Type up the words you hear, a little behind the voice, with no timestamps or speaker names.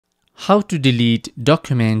How to delete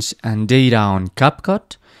documents and data on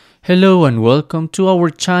Capcut. Hello and welcome to our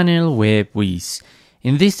channel Whizz.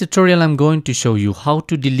 In this tutorial I'm going to show you how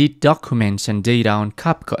to delete documents and data on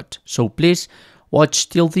Capcut. So please watch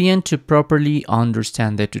till the end to properly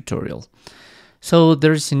understand the tutorial. So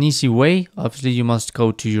there's an easy way. Obviously you must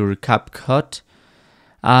go to your Capcut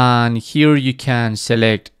and here you can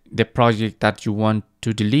select the project that you want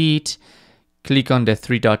to delete. Click on the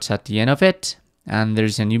three dots at the end of it. And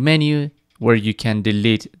there's a new menu where you can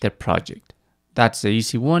delete the project. That's the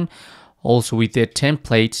easy one. Also with the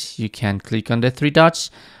templates, you can click on the three dots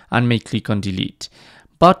and may click on delete.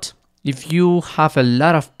 But if you have a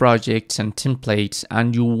lot of projects and templates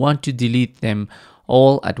and you want to delete them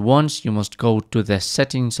all at once, you must go to the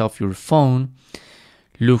settings of your phone,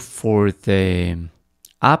 look for the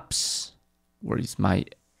apps. Where is my,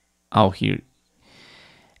 here.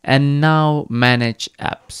 And now manage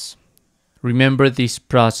apps. Remember, this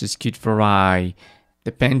process could vary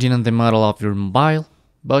depending on the model of your mobile,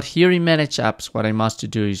 but here in Manage Apps, what I must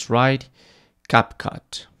do is write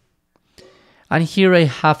Capcut. And here I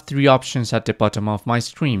have three options at the bottom of my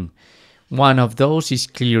screen. One of those is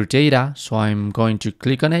Clear Data, so I'm going to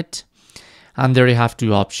click on it. And there I have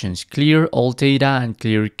two options, Clear All Data and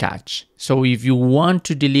Clear Cache. So if you want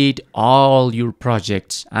to delete all your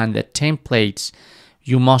projects and the templates,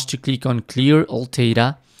 you must click on Clear All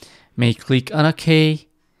Data. May click on OK.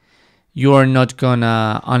 You are not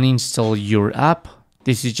gonna uninstall your app.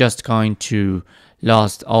 This is just going to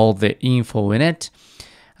lose all the info in it.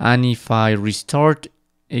 And if I restart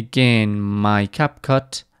again my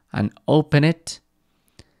Capcut and open it,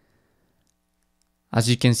 as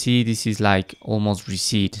you can see, this is like almost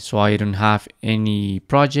reset. So I don't have any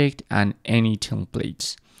project and any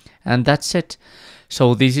templates. And that's it.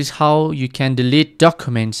 So this is how you can delete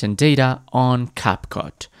documents and data on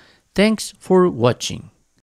Capcut. Thanks for watching.